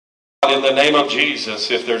God, in the name of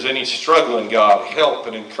Jesus, if there's any struggling, God, help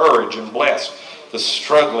and encourage and bless the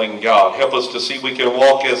struggling, God. Help us to see we can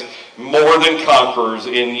walk as more than conquerors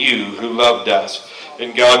in you who loved us.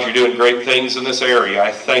 And God, you're doing great things in this area.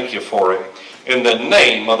 I thank you for it. In the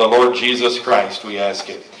name of the Lord Jesus Christ, we ask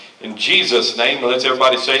it. In Jesus' name, let's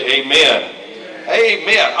everybody say amen.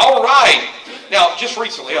 Amen. All right. Now, just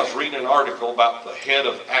recently I was reading an article about the head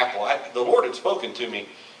of Apple. The Lord had spoken to me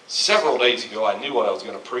several days ago. I knew what I was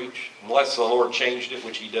going to preach, unless the Lord changed it,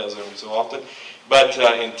 which he does every so often,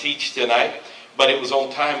 and teach tonight. But it was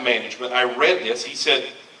on time management. I read this. He said,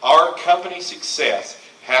 our company success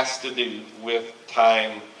has to do with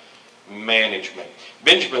time management.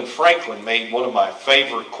 Benjamin Franklin made one of my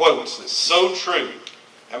favorite quotes that's so true.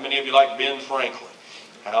 How many of you like Ben Franklin?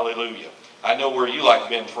 Hallelujah. I know where you like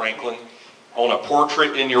Ben Franklin. On a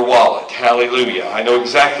portrait in your wallet. Hallelujah. I know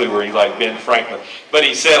exactly where you like Ben Franklin. But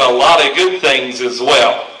he said a lot of good things as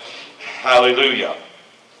well. Hallelujah.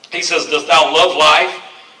 He says, dost thou love life?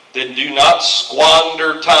 Then do not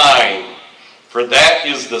squander time, for that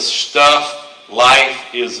is the stuff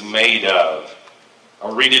life is made of.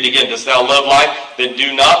 I'll read it again. Dost thou love life? Then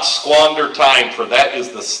do not squander time, for that is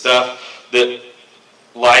the stuff that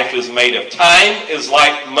life is made of. Time is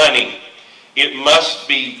like money. It must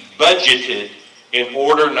be budgeted in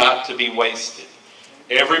order not to be wasted.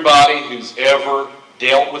 Everybody who's ever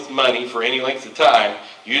dealt with money for any length of time,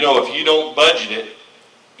 you know if you don't budget it,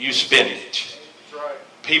 you spend it.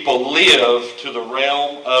 People live to the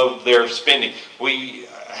realm of their spending. We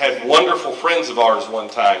had wonderful friends of ours one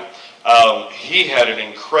time. He had an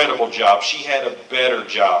incredible job. She had a better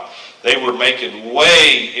job. They were making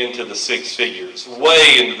way into the six figures.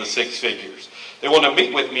 Way into the six figures. They wanted to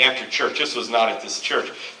meet with me after church. This was not at this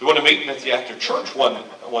church. They wanted to meet with me after church one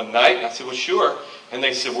night. And I said, well, sure. And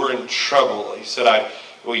they said, we're in trouble. He said,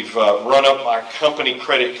 we've run up our company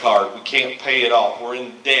credit card. We can't pay it off. We're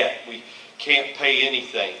in debt. We can't pay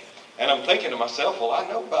anything. And I'm thinking to myself, well, I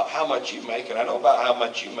know about how much you make, and I know about how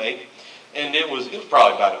much you make. And it was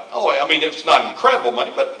probably about, it's not incredible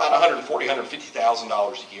money, but about $140,000,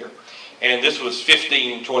 $150,000 a year. And this was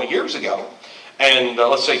 15, 20 years ago. And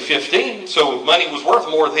let's say 15, so money was worth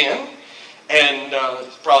more then. And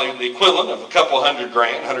it's probably the equivalent of a couple $100,000,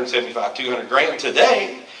 175, 200 grand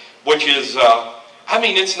today, which is,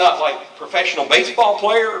 it's not like professional baseball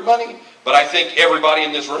player money, but I think everybody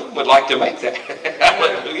in this room would like to make that.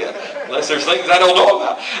 Hallelujah. Unless there's things I don't know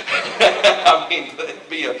about. It'd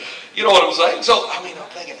be you know what I'm saying? So, I'm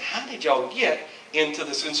thinking, how did y'all get into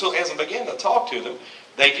this? And so as I began to talk to them,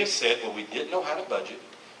 they just said, well, we didn't know how to budget.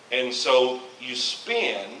 And so you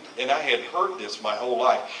spend, and I had heard this my whole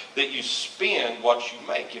life, that you spend what you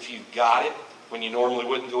make. If you got it, when you normally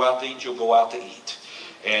wouldn't go out to eat, you'll go out to eat.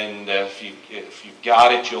 And if you've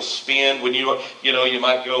got it, you'll spend. When you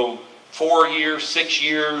might go 4 years, 6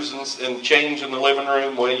 years and change in the living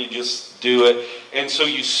room. Well, you just do it. And so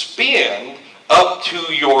you spend up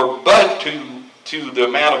to your to the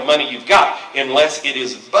amount of money you've got, unless it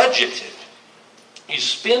is budgeted. You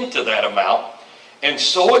spend to that amount, and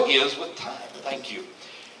so it is with time. Thank you.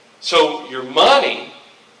 So your money,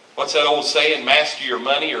 what's that old saying? Master your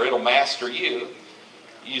money or it'll master you.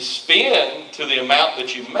 You spend to the amount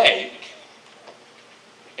that you make.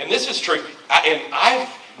 And this is true. And I've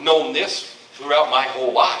known this throughout my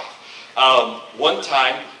whole life. One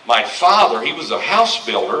time, my father, he was a house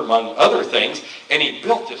builder, among other things, and he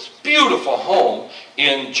built this beautiful home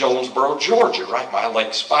in Jonesboro, Georgia, right by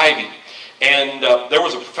Lake Spivey. And there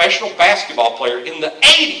was a professional basketball player in the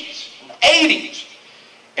 80s.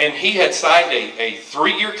 And he had signed a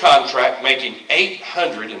 3-year contract making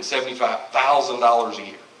 $875,000 a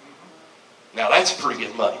year. Now that's pretty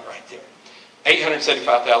good money right there.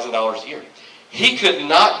 $875,000 a year. He could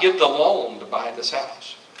not get the loan to buy this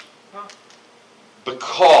house.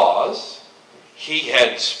 Because he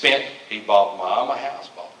had spent, he bought mom a house,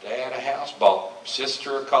 bought dad a house, bought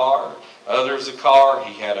sister a car, others a car,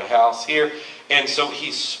 he had a house here. And so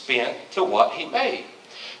he spent to what he made.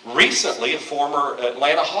 Recently, a former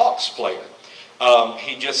Atlanta Hawks player,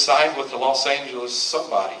 he just signed with the Los Angeles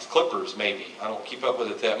Clippers maybe. I don't keep up with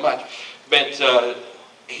it that much. But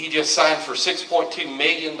he just signed for $6.2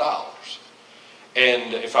 million.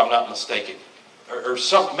 And if I'm not mistaken,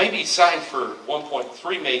 maybe he signed for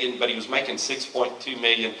 $1.3 million, but he was making $6.2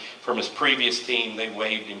 million from his previous team. They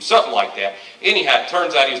waived him, something like that. Anyhow, it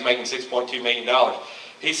turns out he was making $6.2 million.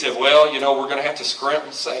 He said, well, we're going to have to scrimp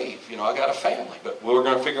and save. I got a family, but we're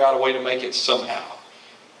going to figure out a way to make it somehow.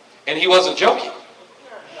 And he wasn't joking.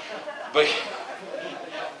 But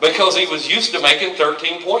because he was used to making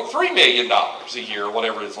 $13.3 million a year,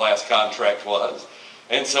 whatever his last contract was.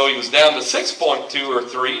 And so he was down to 6.2 or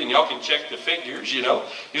 3, and y'all can check the figures, you know.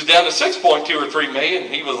 He was down to 6.2 or 3 million,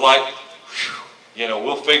 and he was like, whew, you know,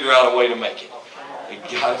 we'll figure out a way to make it. We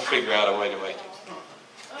got to figure out a way to make it.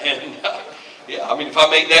 And yeah, I mean, if I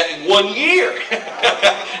made that in 1 year,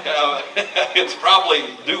 it's probably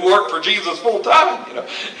do work for Jesus full time, you know.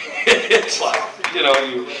 It's like, you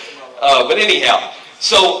know, but anyhow,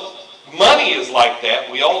 so money is like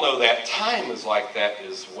that. We all know that. Time is like that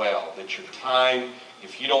as well. That your time,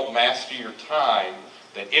 if you don't master your time,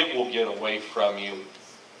 that it will get away from you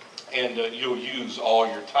and you'll use all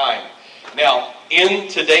your time. Now, in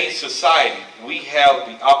today's society, we have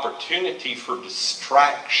the opportunity for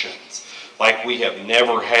distractions like we have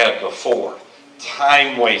never had before.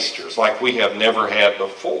 Time wasters like we have never had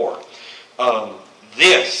before.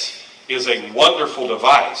 This is a wonderful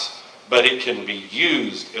device, but it can be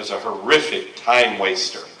used as a horrific time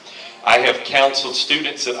waster. I have counseled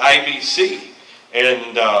students at IBC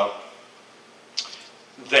and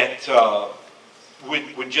that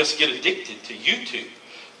would just get addicted to YouTube.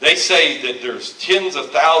 They say that there's tens of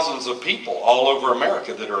thousands of people all over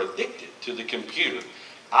America that are addicted to the computer.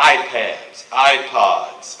 iPads,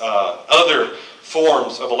 iPods, other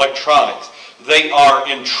forms of electronics. They are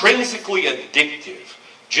intrinsically addictive.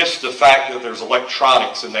 Just the fact that there's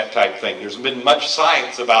electronics and that type of thing. There's been much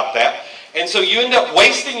science about that. And so you end up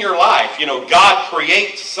wasting your life. You know, God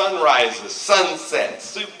creates sunrises,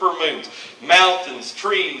 sunsets, supermoons, mountains,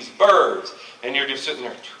 trees, birds. And you're just sitting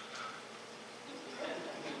there,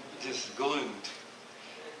 just glued.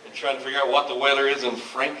 And trying to figure out what the weather is in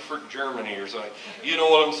Frankfurt, Germany or something. You know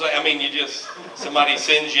what I'm saying? I mean, somebody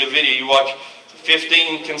sends you a video, you watch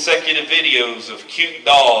 15 consecutive videos of cute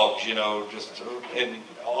dogs, you know, and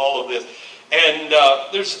all of this. And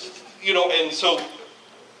there's, you know, and so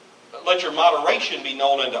let your moderation be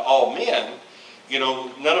known unto all men. You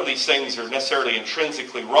know, none of these things are necessarily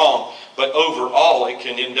intrinsically wrong, but overall it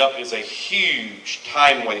can end up as a huge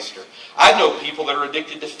time waster. I know people that are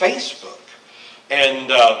addicted to Facebook, and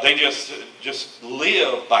they just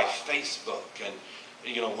live by Facebook. And,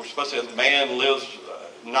 you know, we're supposed to say man lives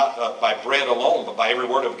not by bread alone, but by every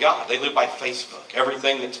word of God. They live by Facebook.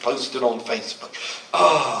 Everything that's posted on Facebook.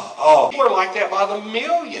 People are like that by the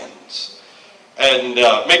millions. And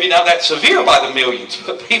maybe not that severe by the millions,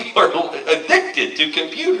 but people are addicted to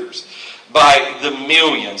computers by the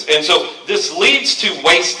millions. And so this leads to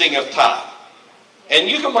wasting of time. And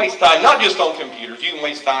you can waste time not just on computers. You can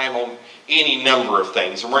waste time on any number of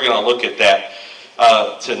things. And we're going to look at that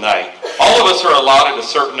tonight. All of us are allotted a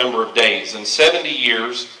certain number of days. In 70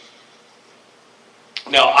 years,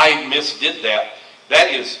 now I misdid that.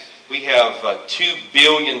 That is, we have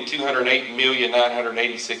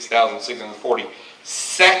 2,208,986,640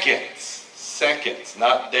 seconds,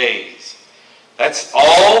 not days. That's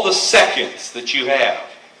all the seconds that you have.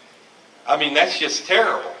 I mean, that's just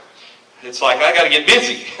terrible. It's like, I got to get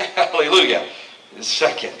busy. Hallelujah.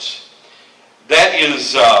 Seconds. That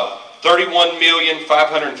is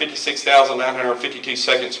 31,556,952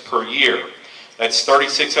 seconds per year. That's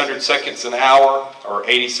 3,600 seconds an hour, or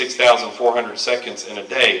 86,400 seconds in a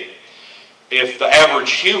day. If the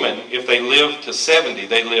average human, if they live to 70,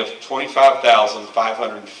 they live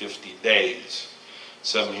 25,550 days.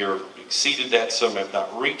 Some here have exceeded that, some have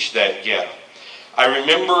not reached that yet. I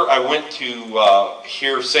remember I went to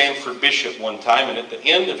hear Sanford Bishop one time, and at the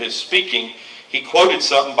end of his speaking, he quoted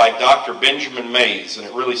something by Dr. Benjamin Mays, and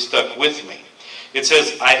it really stuck with me. It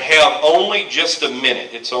says, I have only just a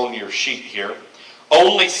minute, it's on your sheet here,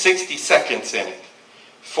 only 60 seconds in it.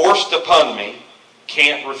 Forced upon me,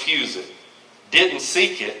 can't refuse it. Didn't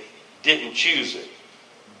seek it, didn't choose it.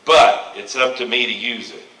 But it's up to me to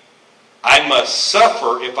use it. I must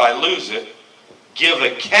suffer if I lose it, give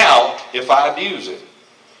account if I abuse it.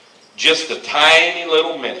 Just a tiny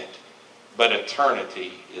little minute, but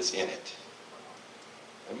eternity is in it.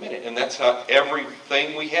 A minute, and that's how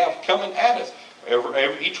everything we have coming at us.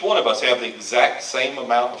 Each one of us have the exact same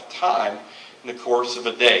amount of time in the course of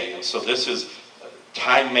a day. And so this is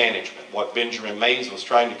time management. What Benjamin Mays was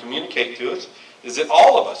trying to communicate to us is that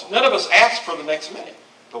all of us, none of us ask for the next minute,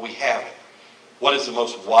 but we have it. What is the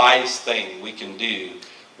most wise thing we can do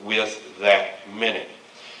with that minute?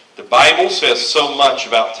 The Bible says so much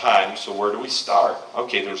about time, so where do we start?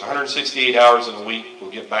 Okay, there's 168 hours in a week. We'll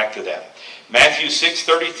get back to that. Matthew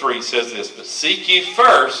 6:33 says this, but seek ye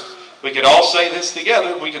first, we could all say this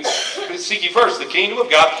together, we could seek ye first the kingdom of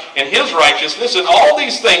God and his righteousness, and all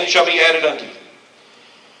these things shall be added unto you.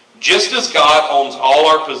 Just as God owns all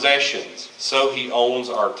our possessions, so he owns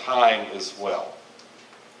our time as well.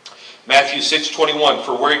 Matthew 6:21,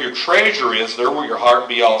 for where your treasure is, there will your heart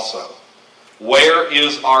be also. Where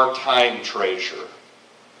is our time treasure?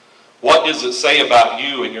 What does it say about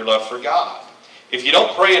you and your love for God? If you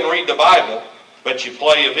don't pray and read the Bible, but you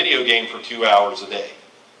play a video game for 2 hours a day,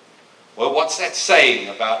 well, what's that saying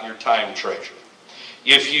about your time treasure?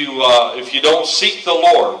 If you don't seek the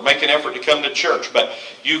Lord, make an effort to come to church, but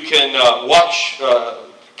you can watch a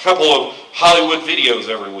couple of Hollywood videos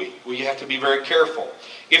every week, well, you have to be very careful.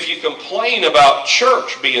 If you complain about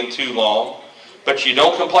church being too long, but you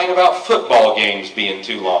don't complain about football games being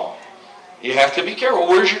too long, you have to be careful.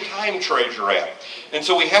 Where's your time treasure at? And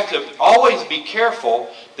so we have to always be careful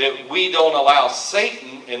that we don't allow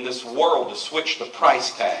Satan in this world to switch the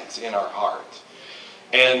price tags in our hearts.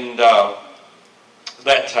 And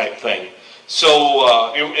that type thing. So,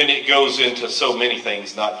 and it goes into so many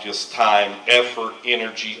things, not just time, effort,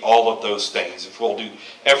 energy, all of those things. If we'll do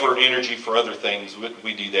effort, energy for other things,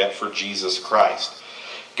 we do that for Jesus Christ.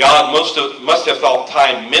 God must have thought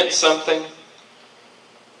time meant something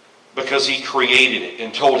because he created it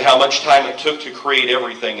and told how much time it took to create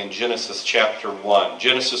everything in Genesis chapter 1.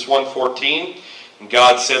 Genesis 1:14, and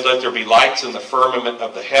God said, "Let there be lights in the firmament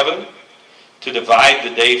of the heaven to divide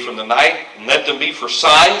the day from the night, and let them be for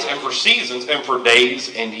signs and for seasons and for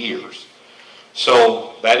days and years."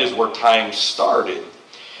 So that is where time started.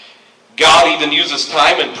 God even uses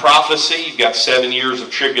time in prophecy. You've got 7 years of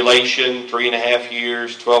tribulation, 3.5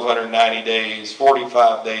 years, 1,290 days,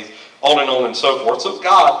 45 days, on and so forth. So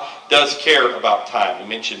God does care about time. We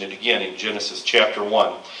mentioned it again in Genesis chapter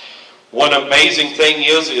 1. One amazing thing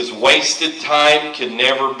is wasted time can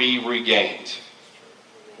never be regained.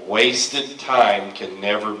 Wasted time can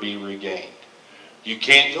never be regained. You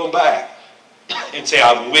can't go back and say,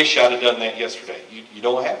 "I wish I'd have done that yesterday." You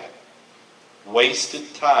don't have it.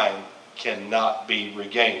 Wasted time cannot be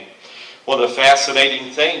regained. One of the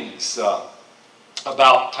fascinating things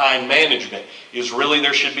about time management is really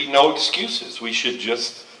there should be no excuses. We should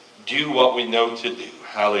just do what we know to do.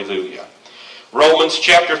 Hallelujah. Romans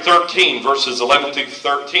chapter 13, verses 11 through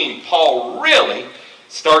 13, Paul really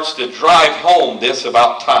starts to drive home this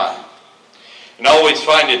about time. And I always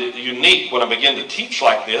find it unique when I begin to teach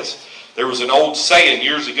like this. There was an old saying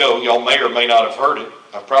years ago, y'all may or may not have heard it.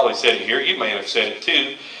 I've probably said it here, you may have said it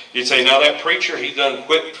too. You'd say, "Now that preacher, he's done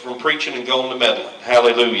quit from preaching and going to meddling."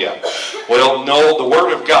 Hallelujah. Well, no, the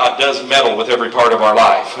Word of God does meddle with every part of our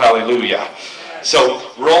life. Hallelujah. So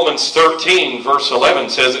Romans 13, verse 11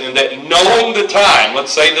 says, "And that knowing the time,"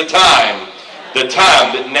 let's say the time,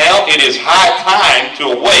 that now it is high time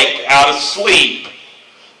to awake out of sleep.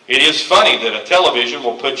 It is funny that a television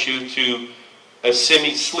will put you to a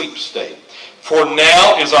semi-sleep state. "For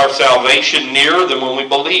now is our salvation nearer than when we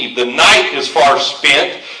believed. The night is far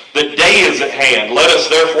spent, the day is at hand. Let us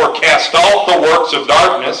therefore cast off the works of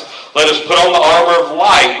darkness. Let us put on the armor of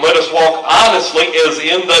light. Let us walk honestly as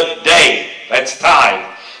in the day." That's time.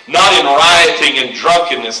 "Not in rioting and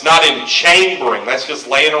drunkenness, not in chambering." That's just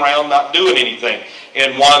laying around not doing anything.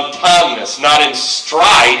 "In wantonness, not in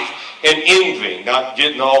strife and envy," not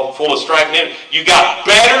getting all full of strife and envy. You got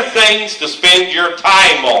better things to spend your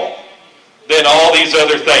time on than all these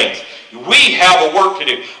other things. We have a work to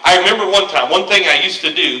do. I remember one time, one thing I used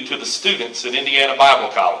to do to the students at Indiana Bible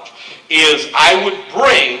College is I would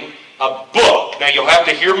bring a book. Now you'll have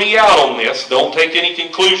to hear me out on this. Don't take any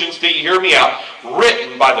conclusions till you hear me out.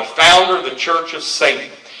 Written by the founder of the Church of Satan.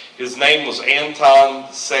 His name was Anton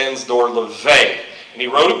Sandsdor LaVey. And he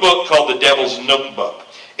wrote a book called The Devil's Notebook.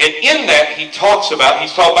 And in that he's talking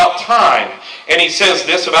about time. And he says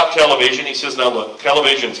this about television. He says, "Now look,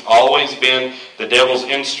 television's always been the devil's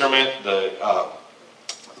instrument, the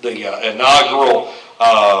inaugural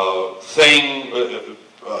thing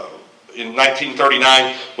in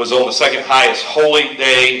 1939 was on the second highest holy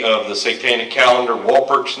day of the satanic calendar,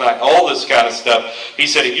 Walpurgis Night, all this kind of stuff." He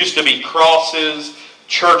said it used to be crosses,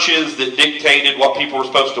 churches that dictated what people were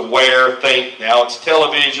supposed to wear, think. Now it's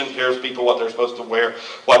television, tells people what they're supposed to wear,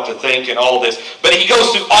 what to think, and all this. But he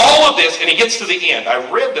goes through all of this, and he gets to the end.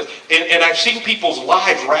 I've read this, and I've seen people's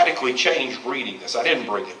lives radically change reading this. I didn't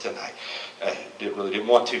bring it tonight. I really didn't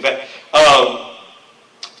want to. But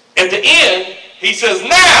at the end, he says,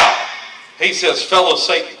 "Now," he says, "fellow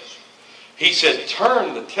Satanists," he said,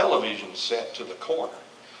 "turn the television set to the corner.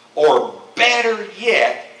 Or better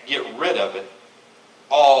yet, get rid of it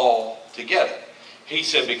altogether." He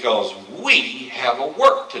said, "Because we have a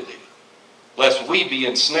work to do, lest we be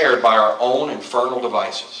ensnared by our own infernal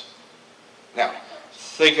devices." Now,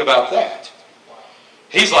 think about that.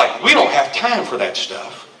 He's like, we don't have time for that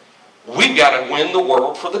stuff. We've got to win the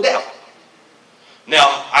world for the devil.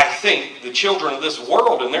 Now, I think the children of this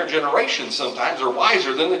world and their generation sometimes are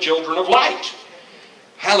wiser than the children of light.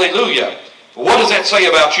 Hallelujah. What does that say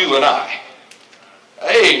about you and I?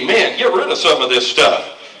 Amen. Get rid of some of this stuff.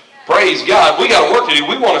 Praise God. We got work to do.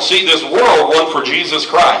 We want to see this world won for Jesus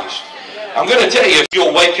Christ. I'm going to tell you, if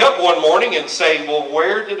you'll wake up one morning and say, well,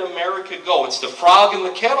 where did America go? It's the frog in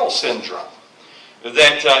the kettle syndrome.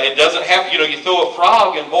 That it doesn't have, you throw a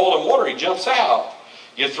frog in boiling water, he jumps out.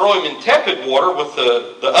 You throw him in tepid water with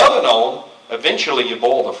the oven on, eventually you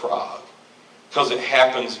boil the frog. Because it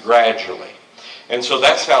happens gradually. And so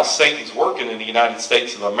that's how Satan's working in the United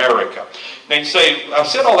States of America. Now you say, I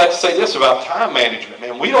said all that to say this about time management.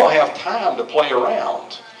 Man, we don't have time to play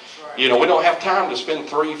around. We don't have time to spend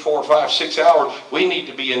 3, 4, 5, 6 hours. We need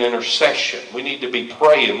to be in intercession. We need to be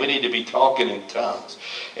praying. We need to be talking in tongues.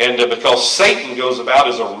 And because Satan goes about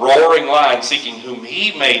as a roaring lion seeking whom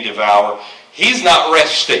he may devour, he's not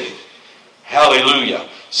resting. Hallelujah.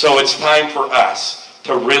 So it's time for us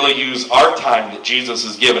to really use our time that Jesus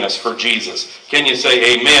has given us for Jesus. Can you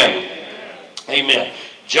say amen? Amen.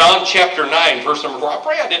 John chapter 9, verse number 4. I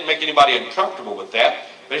pray I didn't make anybody uncomfortable with that.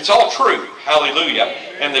 But it's all true. Hallelujah.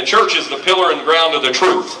 And the church is the pillar and ground of the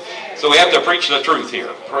truth. So we have to preach the truth here.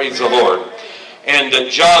 Praise the Lord. And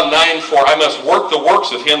John 9:4, I must work the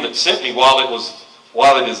works of him that sent me while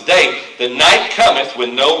it is day. The night cometh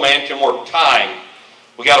when no man can work. Time.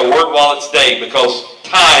 We got to work while it's day because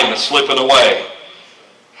time is slipping away.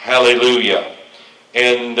 Hallelujah.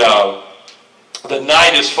 And the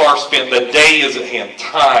night is far spent. The day is at hand.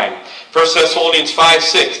 Time. 1 Thessalonians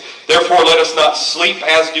 5:6. Therefore let us not sleep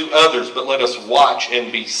as do others, but let us watch and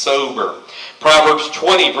be sober. Proverbs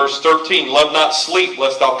 20, verse 13. Love not sleep,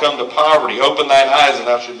 lest thou come to poverty. Open thine eyes, and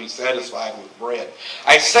thou shalt be satisfied with bread.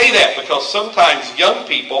 I say that because sometimes young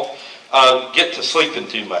people get to sleeping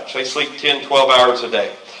too much. They sleep 10, 12 hours a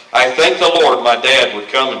day. I thank the Lord my dad would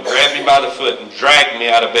come and grab me by the foot and drag me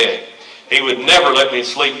out of bed. He would never let me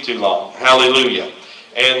sleep too long. Hallelujah.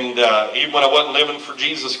 And even when I wasn't living for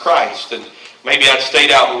Jesus Christ, and maybe I'd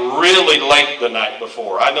stayed out really late the night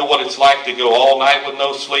before. I know what it's like to go all night with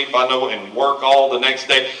no sleep. I know, and work all the next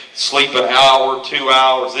day, sleep an hour, 2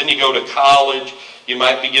 hours. Then you go to college. You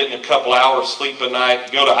might be getting a couple hours sleep a night.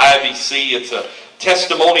 You go to IVC. It's a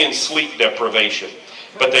testimony in sleep deprivation.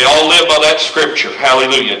 But they all live by that scripture.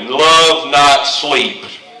 Hallelujah. Love not sleep.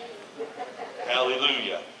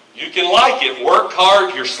 Hallelujah. You can like it. Work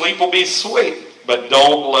hard. Your sleep will be sweet. But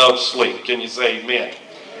don't love sleep. Can you say amen?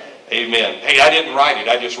 Amen. Hey, I didn't write it.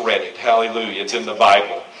 I just read it. Hallelujah. It's in the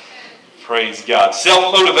Bible. Praise God.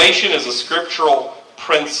 Self-motivation is a scriptural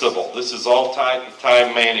principle. This is all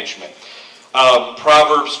time management.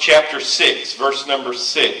 Proverbs chapter 6, verse number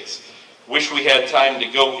 6. Wish we had time to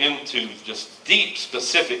go into just deep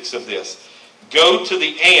specifics of this. Go to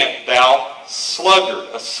the ant, thou sluggard.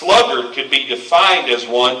 A sluggard could be defined as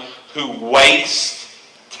one who wastes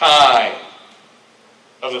time.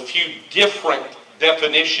 Of a few different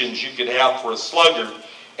definitions you could have for a sluggard,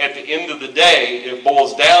 at the end of the day, it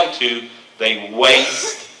boils down to they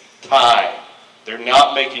waste time. They're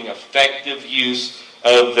not making effective use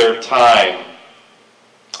of their time.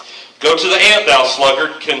 Go to the ant, thou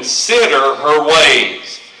sluggard, consider her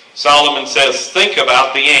ways. Solomon says, think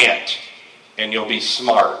about the ant, and you'll be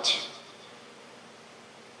smart.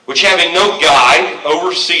 Which having no guide,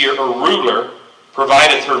 overseer, or ruler,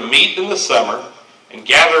 provideth her meat in the summer, and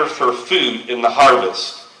gathereth her food in the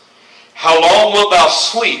harvest. How long wilt thou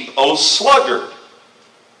sleep, O sluggard?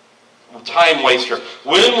 Time waster.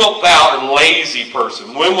 When wilt thou, lazy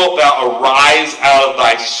person, when wilt thou arise out of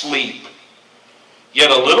thy sleep?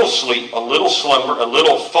 Yet a little sleep, a little slumber, a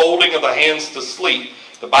little folding of the hands to sleep.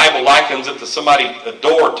 The Bible likens it to a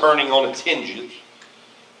door turning on its hinges.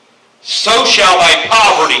 So shall thy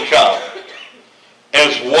poverty come,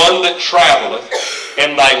 as one that traveleth,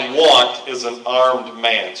 and thy want is an armed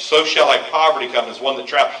man. So shall thy poverty come as one that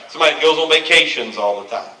traveleth. Somebody that goes on vacations all the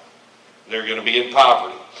time. They're going to be in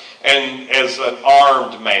poverty. And as an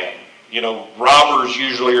armed man. Robbers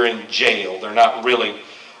usually are in jail. They're not really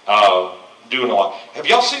doing a lot. Have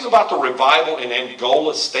y'all seen about the revival in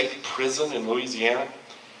Angola State Prison in Louisiana?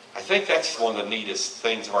 I think that's one of the neatest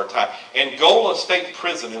things of our time. Angola State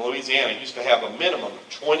Prison in Louisiana used to have a minimum of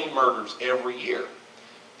 20 murders every year.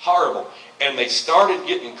 Horrible. And they started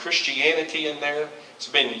getting Christianity in there. It's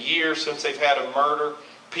been years since they've had a murder.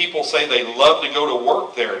 People say they love to go to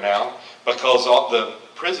work there now because all the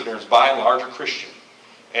prisoners, by and large, are Christian.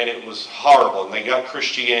 And it was horrible. And they got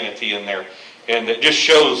Christianity in there. And it just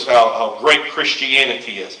shows how great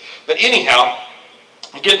Christianity is. But anyhow,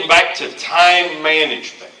 getting back to time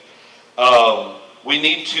management. We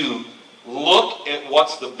need to look at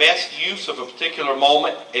what's the best use of a particular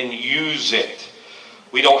moment and use it.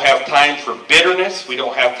 We don't have time for bitterness. We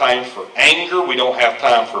don't have time for anger. We don't have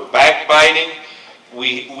time for backbiting.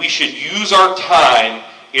 We should use our time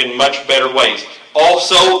in much better ways.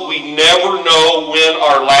 Also, we never know when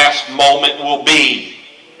our last moment will be.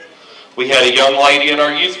 We had a young lady in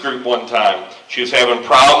our youth group one time. She was having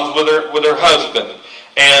problems with her husband.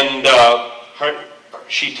 And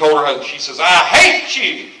she told her husband, she says, "I hate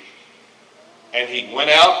you." And he went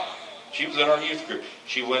out. She was in our youth group.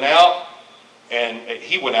 She went out, and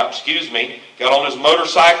he went out, got on his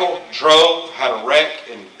motorcycle, drove, had a wreck,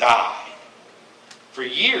 and died. For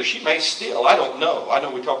years, she may still, I don't know. I know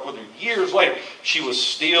we talked with her years later. She was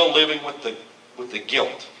still living with the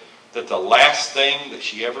guilt that the last thing that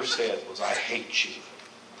she ever said was, "I hate you."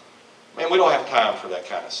 Man, we don't have time for that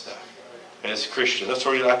kind of stuff as Christians. That's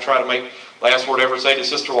what I try to make last word I ever say to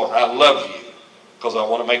Sister Waldron. I love you, because I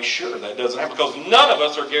want to make sure that doesn't happen, because none of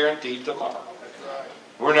us are guaranteed tomorrow.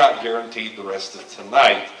 We're not guaranteed the rest of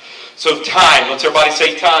tonight. So time, let's everybody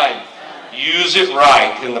say time. Use it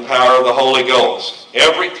right in the power of the Holy Ghost.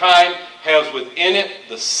 Every time has within it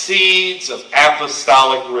the seeds of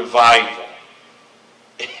apostolic revival.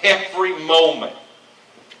 Every moment.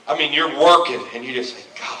 I mean, you're working and you just say,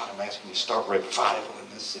 "God, I'm asking you to start revival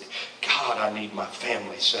in this city. God, I need my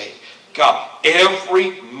family saved." God,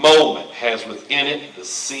 every moment has within it the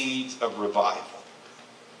seeds of revival.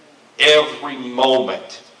 Every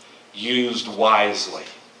moment used wisely.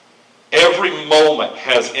 Every moment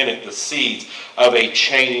has in it the seeds of a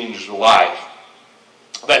changed life.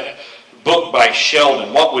 That book by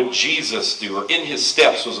Sheldon, What Would Jesus Do? Or In His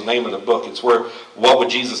Steps was the name of the book. It's where What Would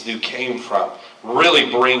Jesus Do came from. Really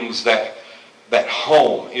brings that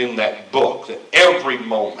home in that book, that every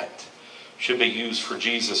moment should be used for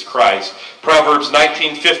Jesus Christ. Proverbs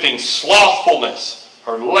 19:15, slothfulness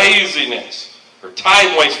or laziness or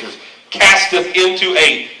time wasters casteth into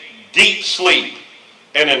a deep sleep,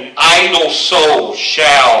 and an idle soul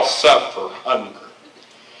shall suffer hunger.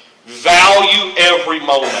 Value every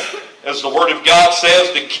moment. As the Word of God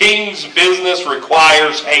says, the king's business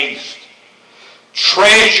requires haste.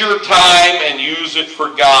 Treasure time and use it for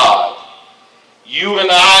God. You and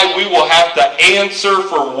I, we will have to answer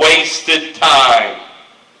for wasted time.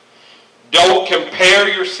 Don't compare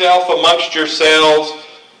yourself amongst yourselves.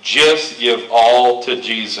 Just give all to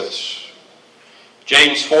Jesus.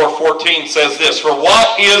 James 4:14 says this, "For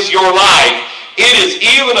what is your life? It is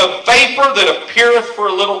even a vapor that appeareth for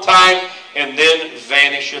a little time and then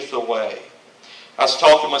vanisheth away." I was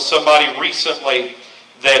talking with somebody recently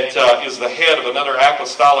that is the head of another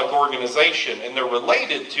apostolic organization, and they're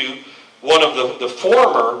related to one of the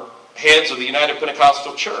former heads of the United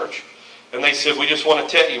Pentecostal Church. And they said, "We just want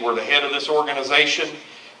to tell you, we're the head of this organization,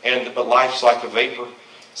 but life's like a vapor."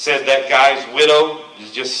 Said that guy's widow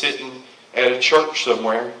is just sitting at a church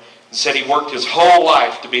somewhere, and said he worked his whole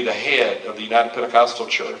life to be the head of the United Pentecostal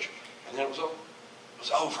Church, and then it was over. It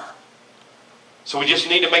was over. So we just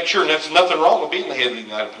need to make sure, and there's nothing wrong with being the head of the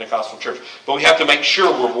United Pentecostal Church, but we have to make sure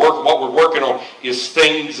what we're working on is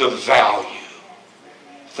things of value,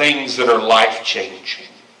 things that are life-changing.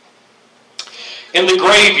 In the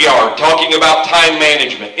graveyard, talking about time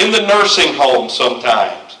management. In the nursing home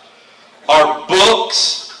sometimes, are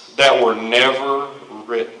books that were never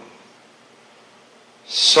written.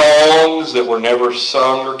 Songs that were never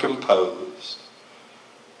sung or composed.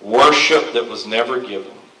 Worship that was never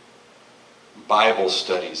given. Bible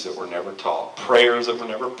studies that were never taught. Prayers that were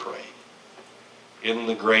never prayed. In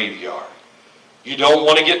the graveyard. You don't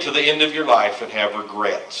want to get to the end of your life and have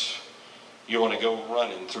regrets. You want to go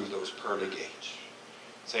running through those pearly gates,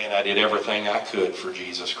 saying, "I did everything I could for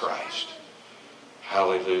Jesus Christ."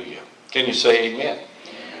 Hallelujah. Can you say amen?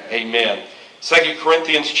 Amen. 2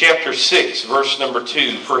 Corinthians chapter 6, verse number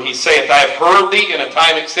 2. "For he saith, I have heard thee in a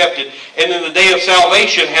time accepted, and in the day of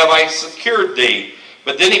salvation have I secured thee."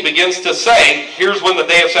 But then he begins to say, here's when the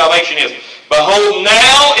day of salvation is. "Behold,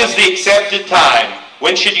 now is the accepted time."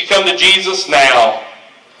 When should you come to Jesus? Now.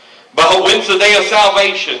 Behold, when's the day of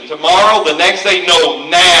salvation? Tomorrow? The next day? No,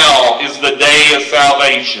 now is the day of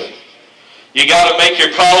salvation. You got to make your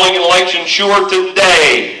calling and election sure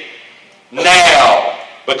today. Now.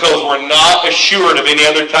 Because we're not assured of any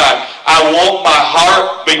other time. I want my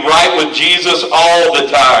heart to be right with Jesus all the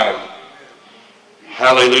time.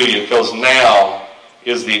 Hallelujah. Because now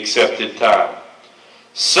is the accepted time.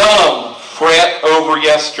 Some fret over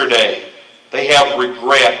yesterday. They have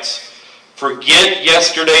regrets. Forget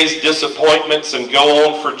yesterday's disappointments and go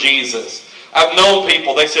on for Jesus. I've known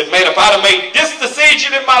people, they said, "Man, if I'd have made this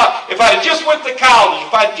decision in my life, if I'd have just went to college,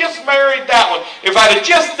 if I'd have just married that one, if I'd have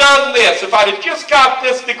just done this, if I'd have just got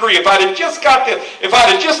this degree, if I'd have just got this, if I'd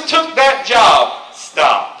have just took that job."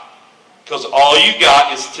 Stop. Because all you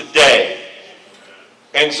got is today.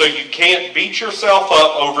 And so you can't beat yourself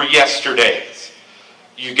up over yesterdays.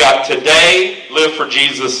 You got today, live for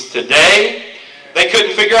Jesus today, They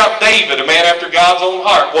couldn't figure out David, a man after God's own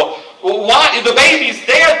heart. Well, why? The baby's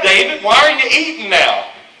dead, David. Why are you eating now?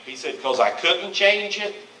 He said, because I couldn't change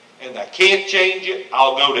it, and I can't change it.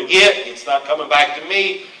 I'll go to it. It's not coming back to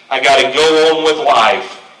me. I got to go on with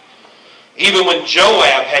life. Even when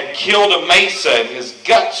Joab had killed a Mesa and his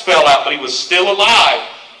guts fell out, but he was still alive,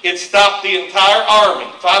 it stopped the entire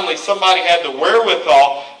army. Finally, somebody had the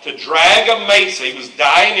wherewithal to drag a Mesa. He was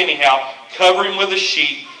dying anyhow, cover him with a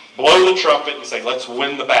sheet, blow the trumpet, and say, let's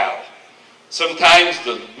win the battle. Sometimes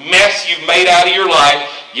the mess you've made out of your life,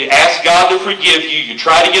 you ask God to forgive you, you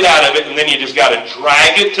try to get out of it, and then you just got to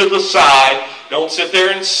drag it to the side. Don't sit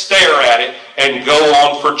there and stare at it, and go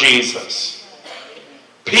on for Jesus.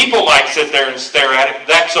 People might sit there and stare at it.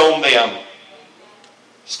 That's on them.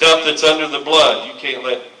 Stuff that's under the blood, you can't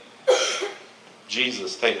let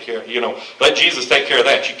Jesus take care of. Let Jesus take care of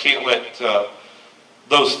that. You can't let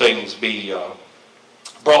those things be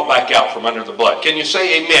brought back out from under the blood. Can you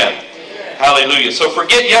say amen? Hallelujah. So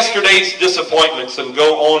forget yesterday's disappointments and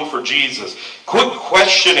go on for Jesus. Quit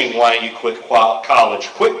questioning why you quit college.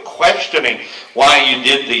 Quit questioning why you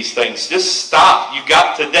did these things. Just stop. You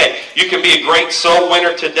got today. You can be a great soul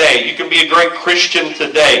winner today. You can be a great Christian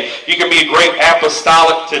today. You can be a great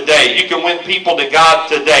apostolic today. You can win people to God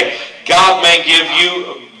today. God may give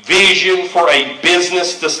you a vision for a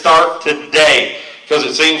business to start today. Because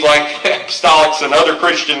it seems like apostolics and other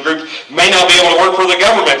Christian groups may not be able to work for the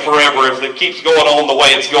government forever if it keeps going on the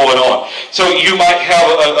way it's going on. So you might have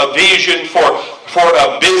a vision for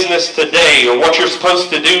a business today, or what you're supposed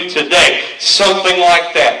to do today. Something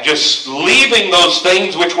like that. Just leaving those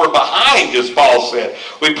things which were behind, as Paul said.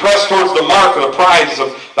 We press towards the mark of the prize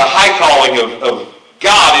of the high calling of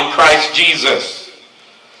God in Christ Jesus.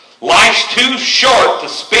 Life's too short to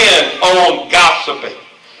spend on gossiping.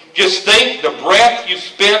 Just think the breath you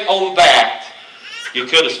spent on that, you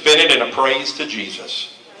could have spent it in a praise to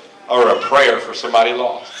Jesus or a prayer for somebody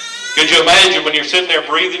lost. Could you imagine when you're sitting there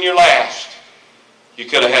breathing your last, you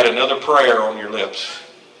could have had another prayer on your lips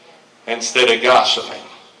instead of gossiping.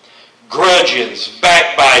 Grudges,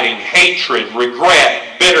 backbiting, hatred,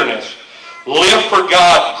 regret, bitterness. Live for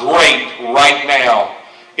God great right now.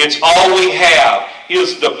 It's all we have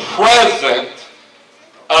is the present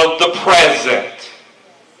of the present.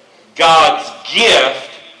 God's gift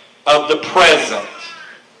of the present.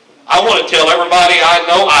 I want to tell everybody I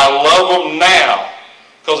know I love them now,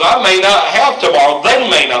 because I may not have tomorrow. They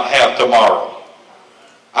may not have tomorrow.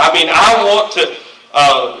 I mean, I want to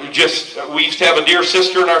we used to have a dear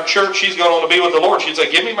sister in our church. She's going on to be with the Lord. She'd say,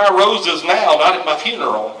 give me my roses now, not at my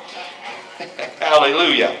funeral.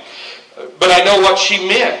 Hallelujah. But I know what she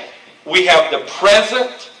meant. We have the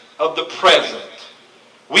present of the present.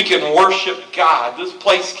 We can worship God. This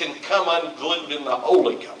place can come unglued in the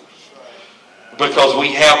Holy Ghost because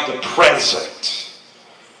we have the present.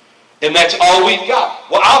 And that's all we've got.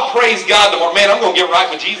 Well, I'll praise God tomorrow. Man, I'm going to get right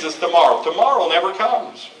with Jesus tomorrow. Tomorrow never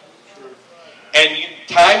comes. And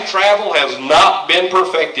time travel has not been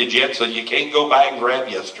perfected yet, so you can't go back and grab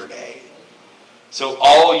yesterday. So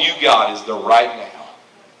all you got is the right now.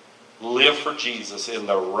 Live for Jesus in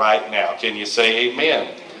the right now. Can you say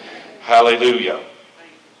amen? Hallelujah.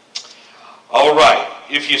 All right,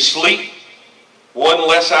 if you sleep 1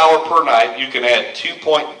 less hour per night, you can add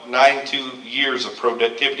 2.92 years of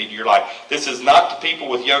productivity to your life. This is not to people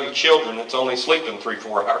with young children that's only sleeping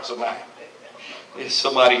 3-4 hours a night. It's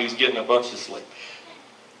somebody who's getting a bunch of sleep.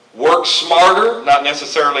 Work smarter, not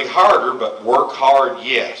necessarily harder, but work hard,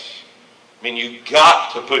 yes. I mean, you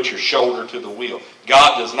got to put your shoulder to the wheel.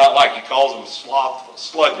 God does not like, he calls them slothful,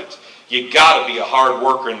 sluggards. You got to be a hard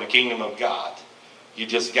worker in the kingdom of God. You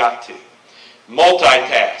just got to.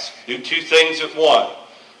 Multitask. Do 2 things at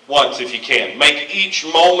once if you can. Make each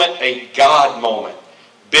moment a God moment.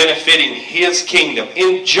 Benefiting his kingdom.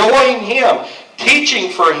 Enjoying him. Teaching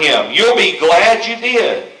for him. You'll be glad you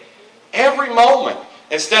did. Every moment.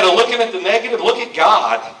 Instead of looking at the negative, look at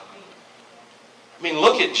God. I mean,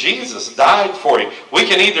 look at Jesus died for you. We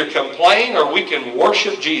can either complain or we can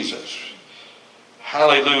worship Jesus.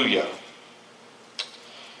 Hallelujah.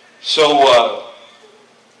 So,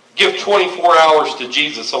 give 24 hours to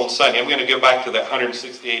Jesus on Sunday. I'm going to go back to that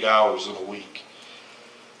 168 hours in a week.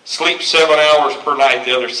 Sleep 7 hours per night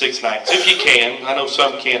the other 6 nights, if you can. I know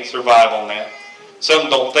some can't survive on that. Some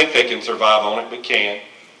don't think they can survive on it, but can.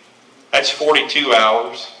 That's 42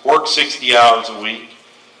 hours. Work 60 hours a week.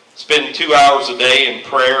 Spend 2 hours a day in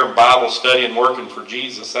prayer and Bible study and working for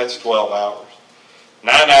Jesus. That's 12 hours.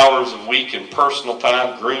 9 hours a week in personal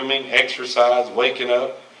time, grooming, exercise, waking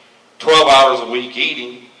up. 12 hours a week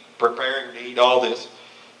eating, preparing to eat, all this.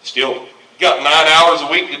 Still got 9 hours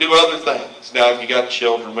a week to do other things. Now, if you got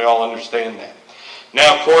children, we all understand that.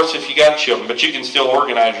 Now, of course, if you got children, but you can still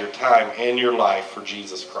organize your time and your life for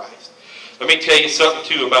Jesus Christ. Let me tell you something,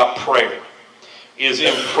 too, about prayer. Is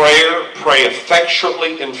in prayer, pray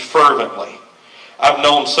effectually and fervently. I've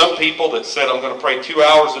known some people that said, I'm going to pray 2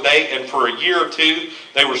 hours a day, and for a year or two,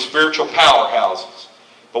 they were spiritual powerhouses.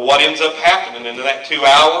 But what ends up happening in that 2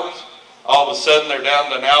 hours, all of a sudden they're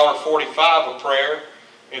down to an hour 45 of prayer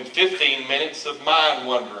and 15 minutes of mind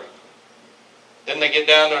wandering. Then they get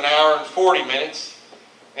down to an hour and 40 minutes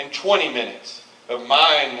and 20 minutes of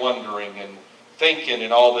mind wandering and thinking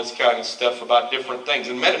and all this kind of stuff about different things.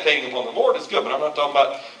 And meditating upon the Lord is good, but I'm not talking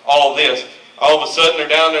about all this. All of a sudden they're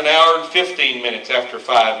down to an hour and 15 minutes after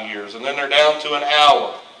 5 years, and then they're down to an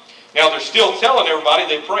hour. Now they're still telling everybody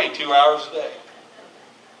they pray 2 hours a day.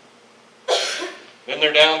 Then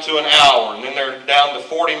they're down to an hour, and then they're down to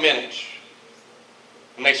 40 minutes.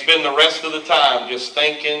 And they spend the rest of the time just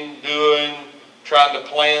thinking, doing, trying to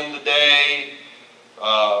plan the day,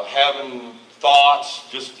 having thoughts,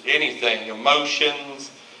 just anything,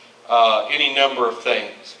 emotions, any number of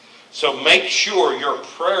things. So make sure your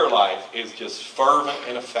prayer life is just fervent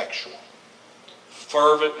and effectual.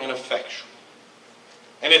 Fervent and effectual.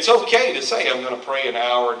 And it's okay to say, I'm going to pray an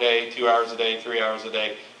hour a day, 2 hours a day, 3 hours a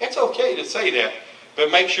day. It's okay to say that,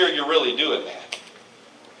 but make sure you're really doing that.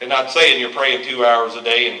 And not saying you're praying 2 hours a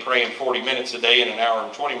day and praying 40 minutes a day and an hour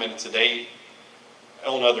and 20 minutes a day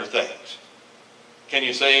on other things. Can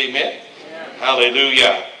you say amen? Yeah.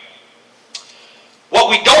 Hallelujah. What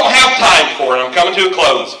we don't have time for, and I'm coming to a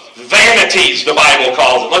close, vanities, the Bible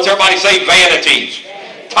calls it. Let's everybody say vanities.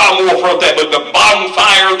 Tom Wolfe wrote that book, The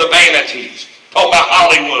Bonfire of the Vanities. Talking about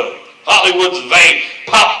Hollywood. Hollywood's vain.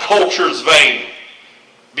 Pop culture's vain.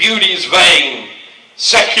 Beauty's vain.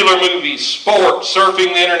 Secular movies, sports,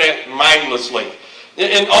 surfing the internet mindlessly.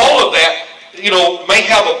 And all of that, may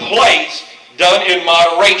have a place done in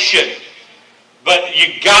moderation. But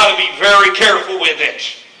you got to be very careful with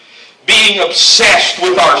it. Being obsessed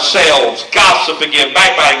with ourselves, gossip again,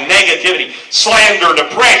 backbiting, negativity, slander,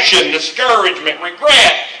 depression, discouragement,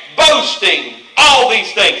 regret, boasting, all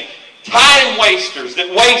these things. Time wasters that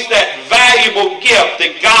waste that valuable gift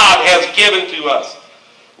that God has given to us.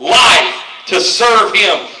 Life to serve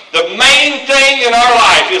Him. The main thing in our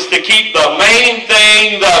life is to keep the main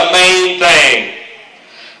thing the main thing.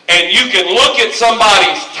 And you can look at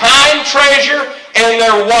somebody's time treasure and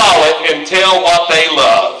their wallet and tell what they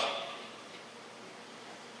love.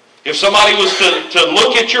 If somebody was to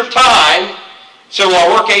look at your time, say, well,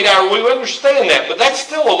 I work 8 hours, we understand that. But that's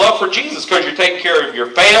still a love for Jesus because you're taking care of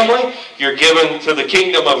your family. You're given to the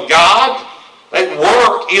kingdom of God. That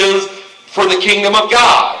work is for the kingdom of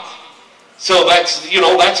God. So that's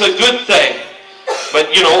a good thing. But,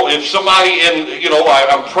 if somebody,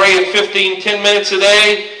 I'm praying 10 minutes a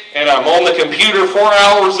day, and I'm on the computer 4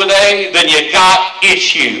 hours a day, then you got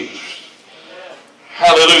issues.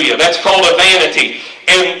 Hallelujah. That's called a vanity.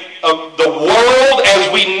 And the world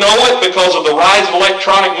as we know it, because of the rise of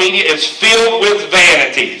electronic media, is filled with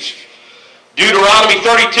vanities. Deuteronomy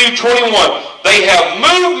 32:21. They have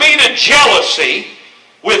moved me to jealousy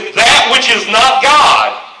with that which is not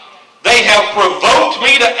God. They have provoked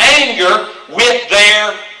me to anger with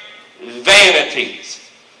their vanities.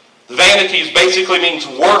 Vanities basically means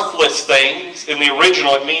worthless things. In the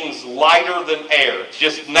original, it means lighter than air. It's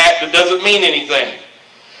just that doesn't mean anything.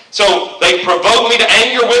 So they provoke me to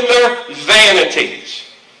anger with their vanities.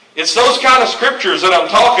 It's those kind of scriptures that I'm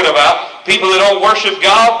talking about. People that don't worship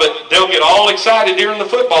God, but they'll get all excited during the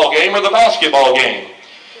football game or the basketball game.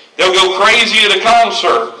 They'll go crazy at a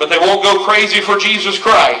concert, but they won't go crazy for Jesus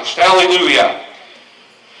Christ. Hallelujah.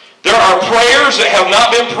 There are prayers that have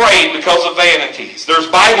not been prayed because of vanities.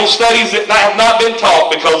 There's Bible studies that have not been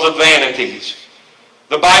taught because of vanities.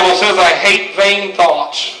 The Bible says, I hate vain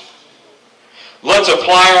thoughts. Let's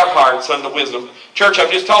apply our hearts unto wisdom. Church,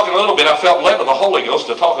 I'm just talking a little bit. I felt led of the Holy Ghost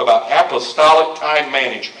to talk about apostolic time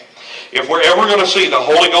management. If we're ever going to see the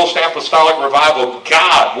Holy Ghost apostolic revival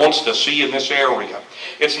God wants to see in this area,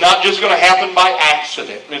 it's not just going to happen by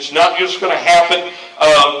accident. It's not just going to happen.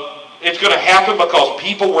 It's going to happen because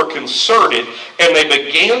people were concerted and they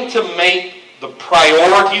began to make the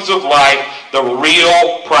priorities of life the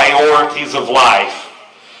real priorities of life.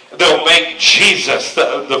 They'll make Jesus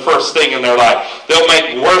the first thing in their life. They'll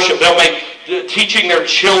make worship. They'll make teaching their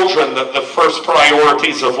children the first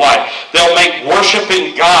priorities of life. They'll make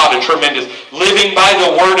worshiping God a tremendous, living by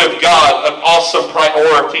the Word of God an awesome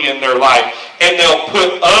priority in their life. And they'll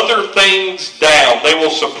put other things down. They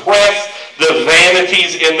will suppress the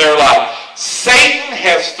vanities in their life. Satan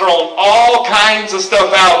has thrown all kinds of stuff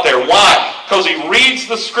out there. Why? Because he reads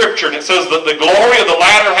the scripture and it says that the glory of the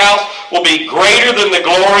latter house will be greater than the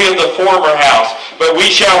glory of the former house. But we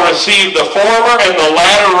shall receive the former and the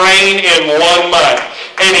latter rain in 1 month.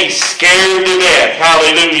 And he's scared to death.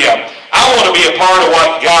 Hallelujah. I want to be a part of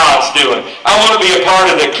what God's doing. I want to be a part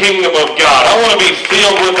of the kingdom of God. I want to be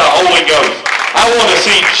filled with the Holy Ghost. I want to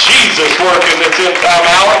see Jesus work in this end time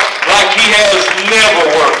hour like he has never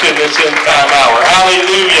worked in this end time hour.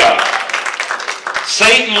 Hallelujah.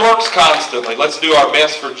 Satan works constantly. Let's do our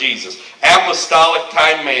best for Jesus. Apostolic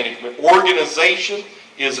time management. Organization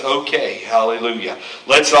is okay. Hallelujah.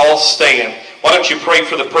 Let's all stand. Why don't you pray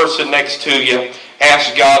for the person next to you?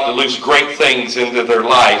 Ask God to loose great things into their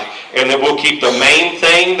life, and that we'll keep the main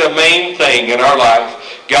thing in our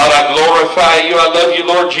life. God, I glorify you. I love you,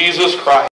 Lord Jesus Christ.